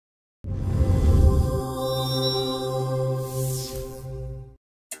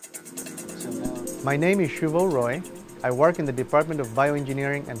My name is Shuvo Roy. I work in the Department of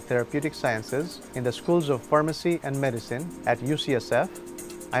Bioengineering and Therapeutic Sciences in the Schools of Pharmacy and Medicine at UCSF.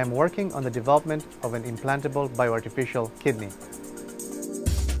 I am working on the development of an implantable bioartificial kidney.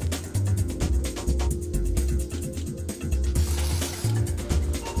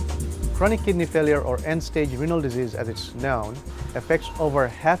 Chronic kidney failure, or end-stage renal disease as it's known, affects over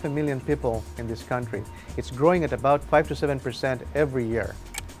 500,000 people in this country. It's growing at about 5 to 7% every year.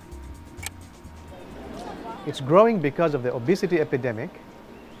 It's growing because of the obesity epidemic.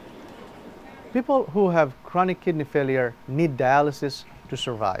 People who have chronic kidney failure need dialysis to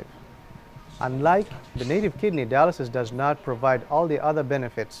survive. Unlike the native kidney, dialysis does not provide all the other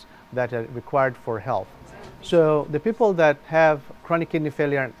benefits that are required for health. So the people that have chronic kidney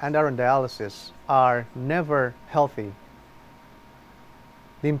failure and are on dialysis are never healthy.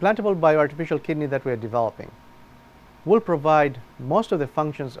 The implantable bioartificial kidney that we are developing will provide most of the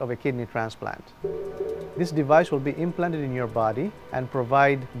functions of a kidney transplant. This device will be implanted in your body and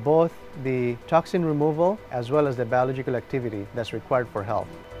provide both the toxin removal as well as the biological activity that's required for health.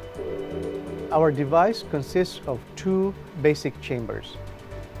 Our device consists of two basic chambers.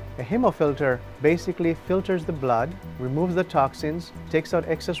 A hemofilter basically filters the blood, removes the toxins, takes out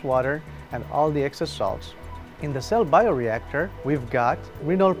excess water and all the excess salts. In the cell bioreactor, we've got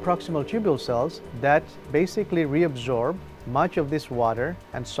renal proximal tubule cells that basically reabsorb much of this water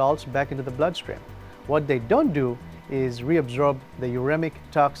and salts back into the bloodstream. What they don't do is reabsorb the uremic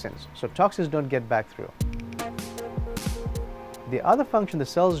toxins, so toxins don't get back through. The other function the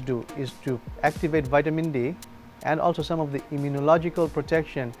cells do is to activate vitamin D and also some of the immunological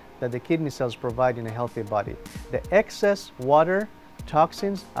protection that the kidney cells provide in a healthy body. The excess water,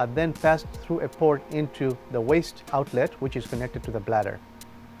 toxins are then passed through a port into the waste outlet, which is connected to the bladder.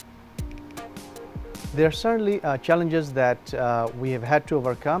 There are certainly challenges that we have had to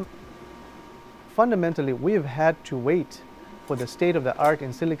overcome. Fundamentally, we have had to wait for the state-of-the-art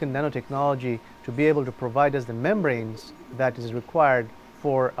in silicon nanotechnology to be able to provide us the membranes that is required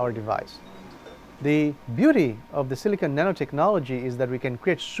for our device. The beauty of the silicon nanotechnology is that we can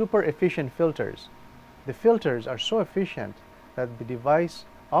create super efficient filters. The filters are so efficient that the device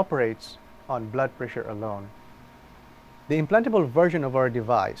operates on blood pressure alone. The implantable version of our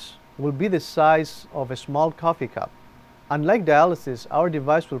device will be the size of a small coffee cup. Unlike dialysis, our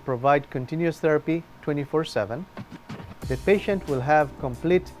device will provide continuous therapy 24/7. The patient will have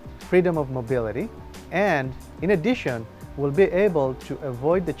complete freedom of mobility and, in addition, will be able to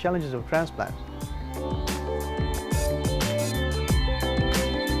avoid the challenges of transplant.